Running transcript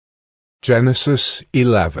Genesis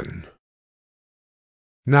 11.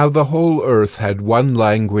 Now the whole earth had one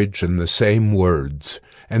language and the same words,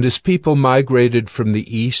 and as people migrated from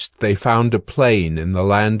the east, they found a plain in the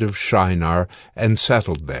land of Shinar and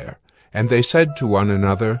settled there. And they said to one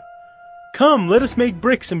another, "Come, let us make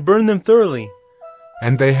bricks and burn them thoroughly."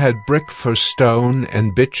 And they had brick for stone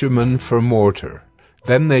and bitumen for mortar.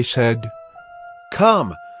 Then they said,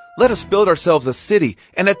 "Come, let us build ourselves a city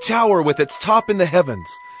and a tower with its top in the heavens,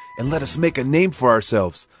 and let us make a name for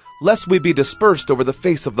ourselves, lest we be dispersed over the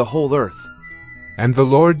face of the whole earth." And the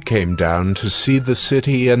Lord came down to see the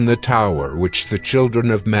city and the tower which the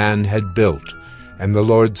children of man had built. And the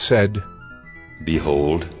Lord said,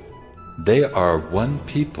 "Behold, they are one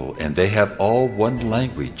people, and they have all one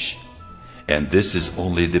language. And this is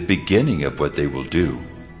only the beginning of what they will do.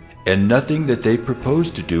 And nothing that they propose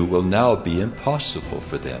to do will now be impossible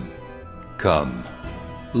for them. Come,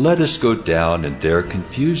 let us go down and there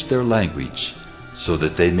confuse their language, so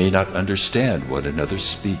that they may not understand one another's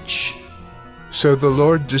speech." So the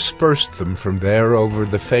Lord dispersed them from there over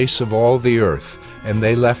the face of all the earth, and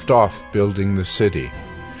they left off building the city.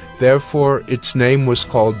 Therefore its name was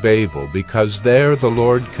called Babel, because there the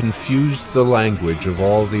Lord confused the language of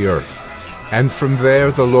all the earth. And from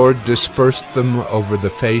there the Lord dispersed them over the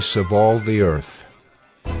face of all the earth.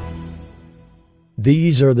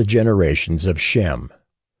 These are the generations of Shem.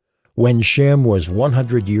 When Shem was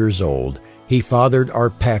 100 years old, he fathered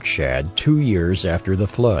Arpachshad 2 years after the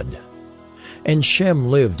flood. And Shem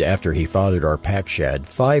lived after he fathered Arpachshad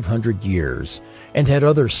 500 years, and had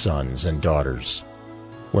other sons and daughters.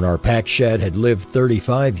 When Arpachshad had lived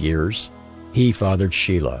 35 years, he fathered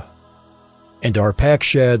Shelah. And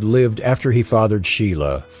Arpachshad lived after he fathered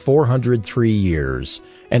Shelah 403 years,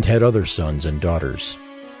 and had other sons and daughters.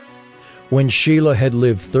 When Shelah had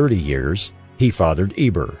lived 30 years, he fathered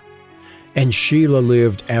Eber. And Shelah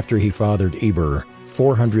lived after he fathered Eber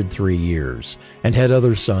 403 years, and had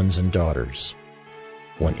other sons and daughters.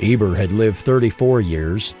 When Eber had lived 34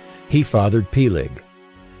 years, he fathered Peleg.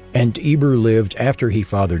 And Eber lived after he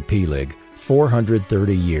fathered Peleg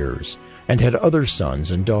 430 years, and had other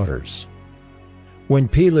sons and daughters. When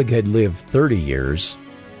Peleg had lived 30 years,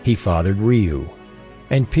 he fathered Reu.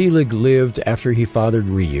 And Peleg lived after he fathered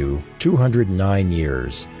Reu 209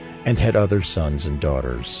 years, and had other sons and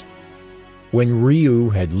daughters. When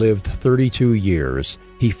Reu had lived 32 years,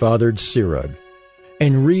 he fathered Serug.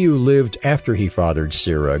 And Reu lived after he fathered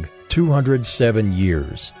Serug 207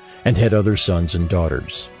 years, and had other sons and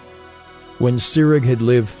daughters. When Serug had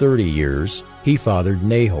lived 30 years, he fathered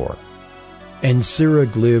Nahor. And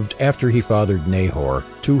Serug lived after he fathered Nahor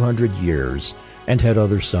 200 years, and had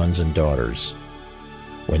other sons and daughters.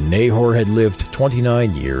 When Nahor had lived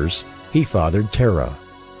 29 years, he fathered Terah.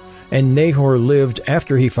 And Nahor lived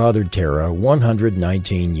after he fathered Terah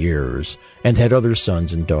 119 years, and had other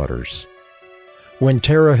sons and daughters. When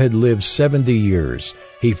Terah had lived 70 years,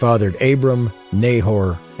 he fathered Abram,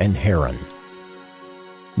 Nahor, and Haran.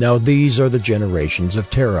 Now these are the generations of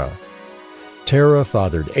Terah. Terah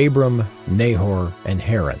fathered Abram, Nahor, and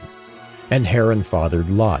Haran. And Haran fathered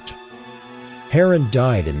Lot. Haran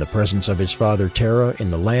died in the presence of his father Terah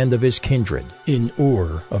in the land of his kindred, in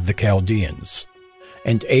Ur of the Chaldeans.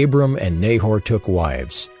 And Abram and Nahor took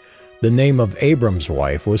wives. The name of Abram's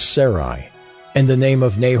wife was Sarai, and the name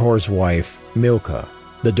of Nahor's wife Milcah,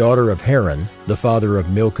 the daughter of Haran, the father of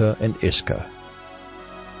Milcah and Iscah.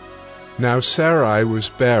 Now Sarai was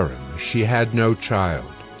barren, she had no child.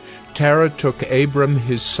 Terah took Abram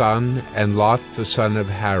his son, and Lot the son of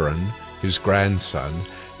Haran, his grandson,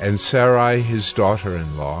 and Sarai his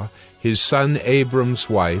daughter-in-law, his son Abram's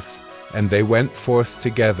wife, and they went forth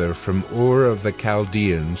together from Ur of the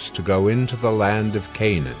Chaldeans to go into the land of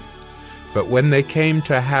Canaan. But when they came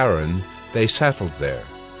to Haran, they settled there.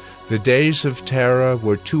 The days of Terah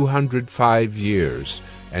were 205 years,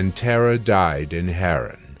 and Terah died in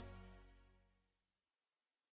Haran.